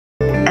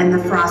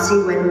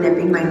Frosty when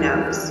nipping my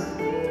nose.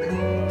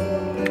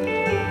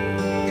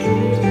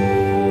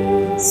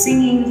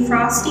 Singing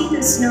Frosty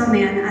the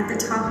Snowman at the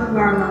top of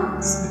our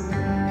lungs.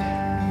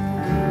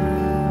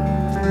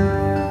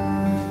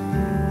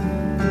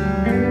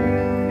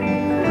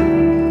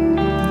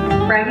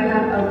 Writing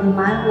out a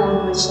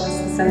mile-long wish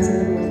list the size of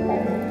the North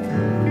Pole.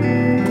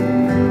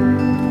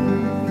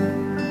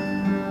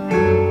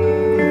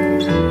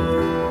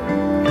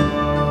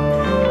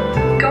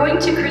 Going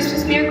to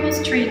Christmas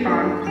Miracles Tree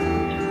Farm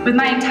with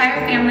my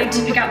entire family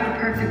to pick out the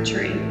perfect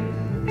tree.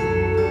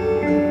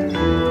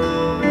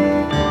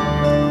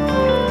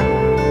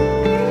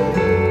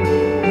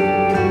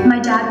 My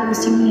dad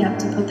boosting me up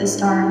to put the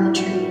star on the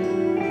tree.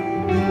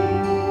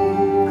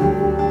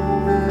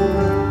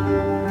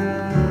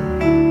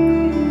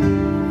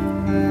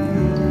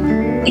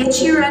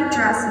 Itchy red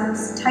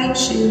dresses, tight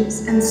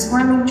shoes, and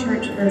swarming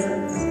church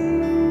visits.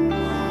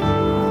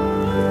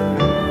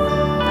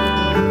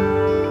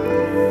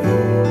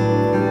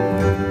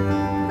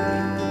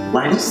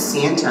 Why does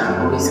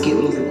Santa always get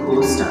me the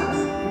cool stuff?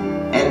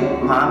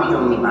 And Mommy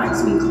only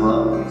buys me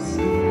clothes.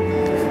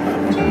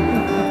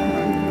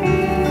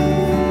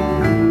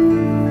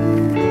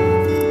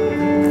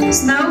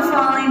 Snow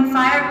falling,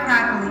 fire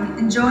crackling,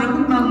 enjoying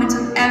the moment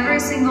with every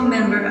single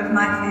member of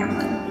my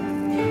family.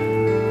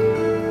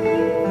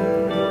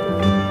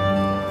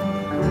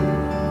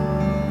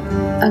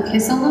 A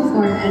kiss on the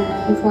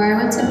forehead before I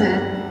went to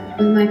bed,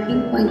 with my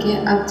pink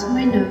blanket up to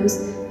my nose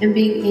and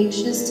being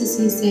anxious to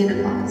see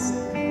Santa Claus.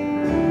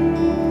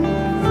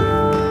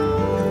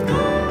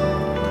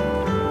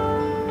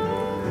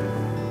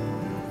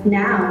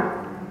 Now.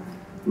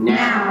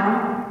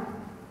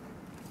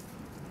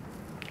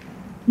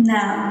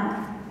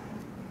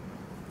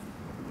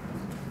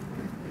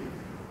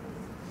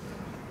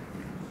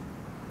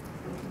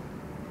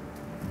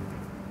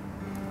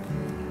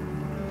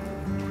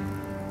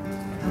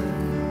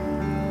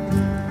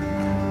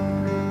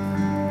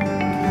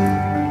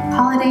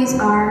 Holidays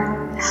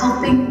are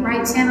helping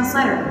write Santa's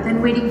letter,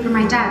 then waiting for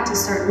my dad to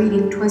start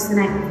reading "'Twas the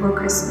Night Before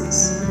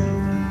Christmas."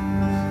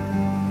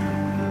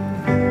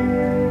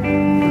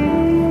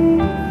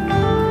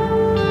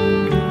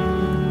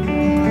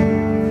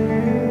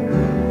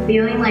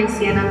 Feeling like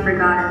Santa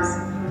forgot us,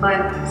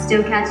 but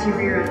still catching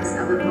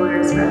reruns of the Polar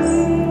Express.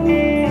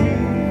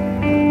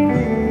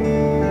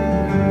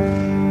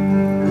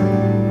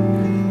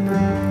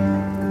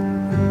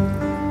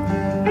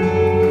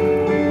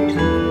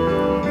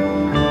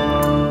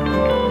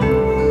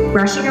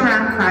 Rushing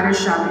around crowded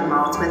shopping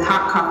malls with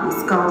hot coffee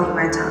scalding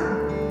my tongue.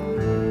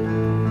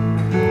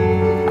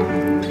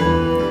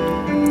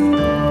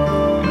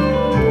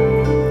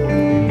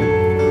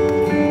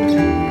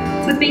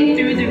 Flipping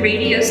through the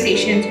radio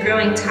stations,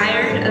 growing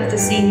tired of the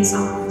same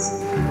songs.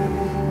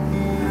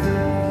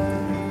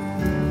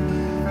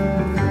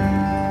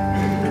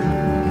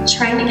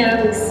 Trying to get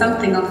at least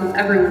something off of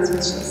everyone's wish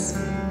list.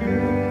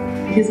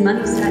 Because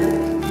money's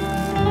tight.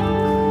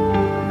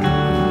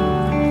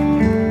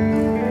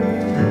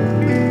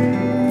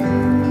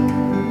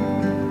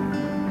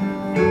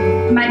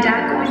 My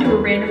dad going to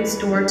a random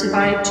store to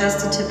buy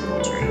just a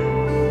typical tree.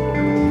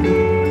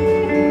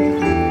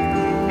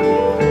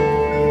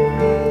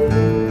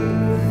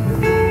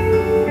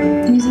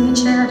 Using a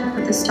chair to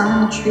put the star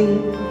on the tree.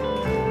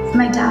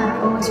 My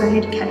dad always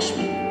ready to catch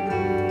me.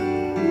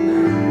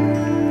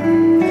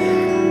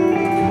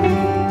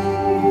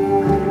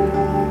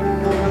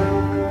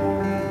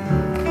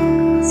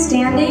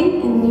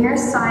 Standing in near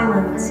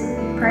silence,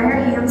 prayer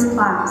hands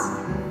clasped,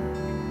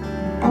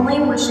 only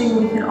wishing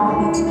we could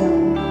all be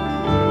together.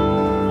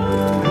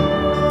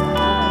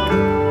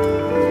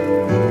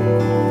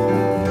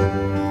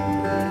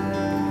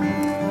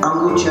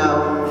 Uncle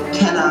Joe,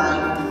 can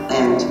I,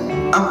 and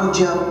Uncle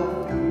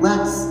Joe,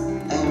 let's,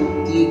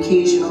 and the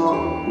occasional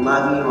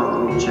love you,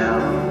 Uncle Joe.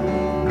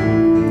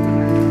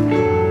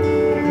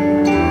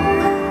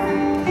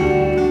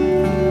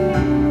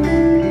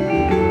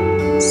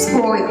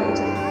 Spoiled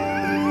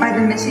by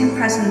the missing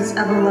presence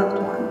of a loved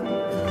one.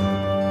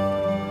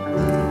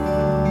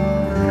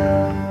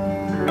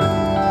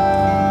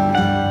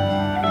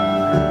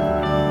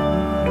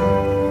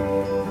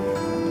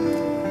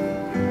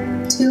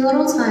 Too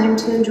little time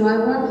to enjoy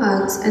warm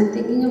hugs and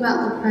thinking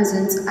about the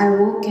presents I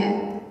won't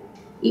get,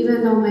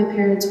 even though my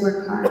parents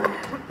work hard.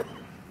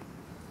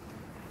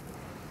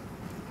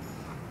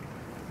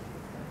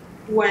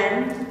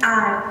 When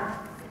I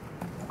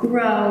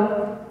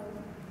grow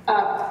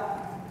up,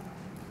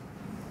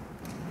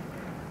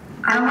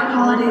 I want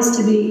holidays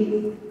to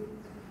be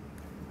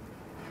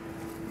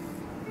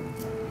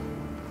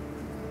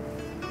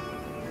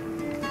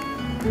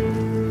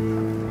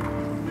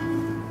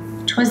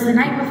 "'Twas the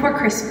night before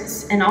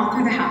Christmas, and all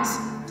through the house,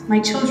 my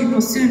children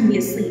will soon be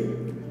asleep,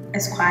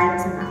 as quiet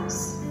as a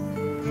mouse."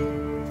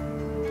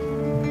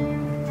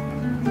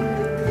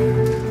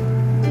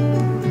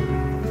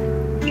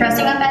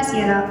 Dressing up as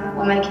Santa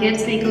while my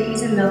kids make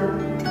cookies and milk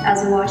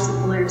as we watch the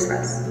Polar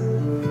Express.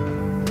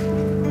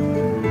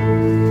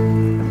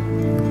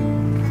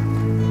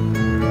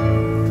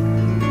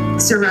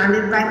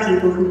 surrounded by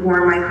people who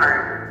warm my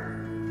heart,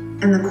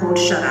 and the cold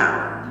shut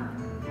out.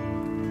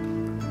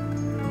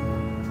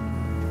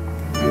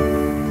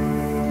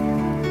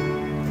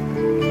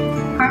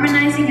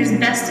 Harmonizing as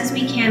best as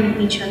we can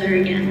with each other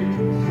again.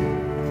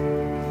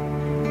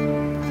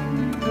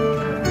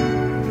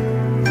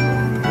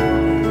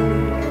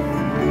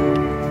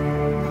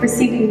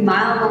 Receiving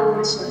mile-long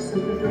wish lists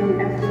and fulfilling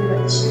every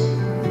wish.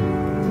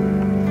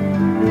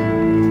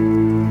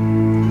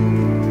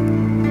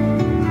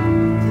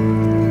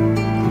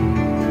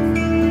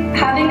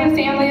 Having a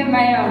family of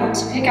my own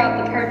to pick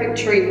out the perfect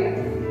tree with.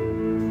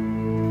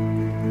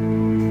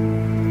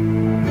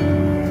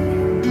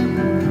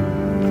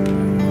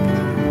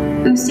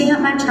 Boosting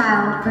up my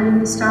child, putting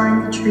the star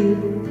in the tree,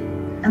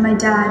 and my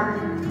dad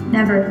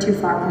never too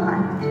far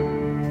behind.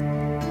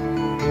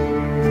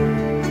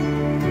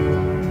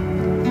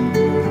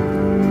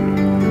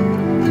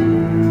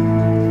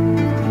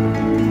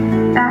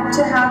 Back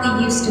to how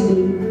they used to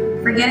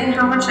be, forgetting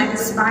how much I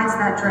despised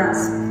that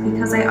dress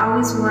because I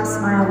always wore a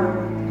smile with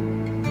it.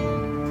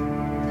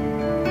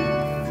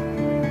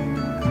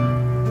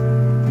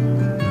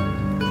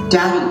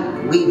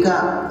 Daddy, wake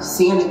up,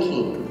 Santa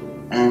came,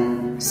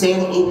 and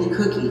Santa ate the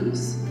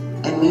cookies,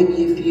 and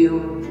maybe a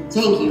few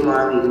thank you,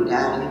 Mommy and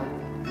Daddy.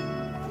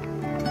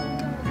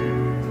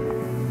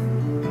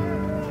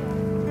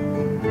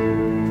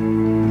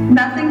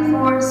 Nothing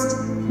forced,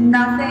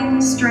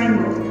 nothing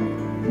strangled.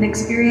 An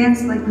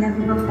experience like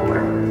never before.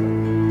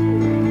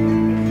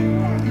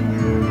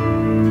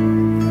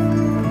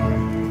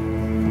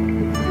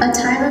 A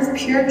time of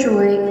pure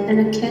joy and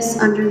a kiss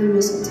under the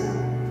mistletoe.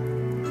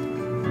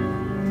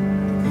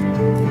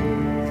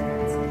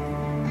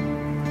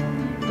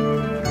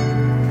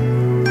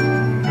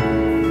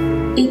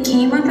 It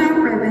came without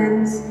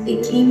ribbons,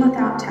 it came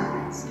without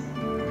ties.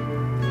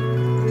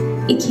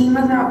 It came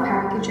without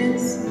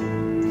packages,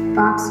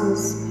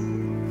 boxes,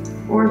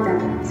 or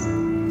bags.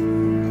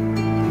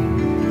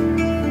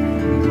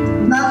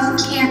 Love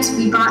can't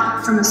be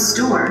bought from a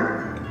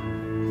store.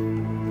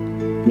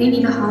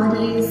 Maybe the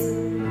holidays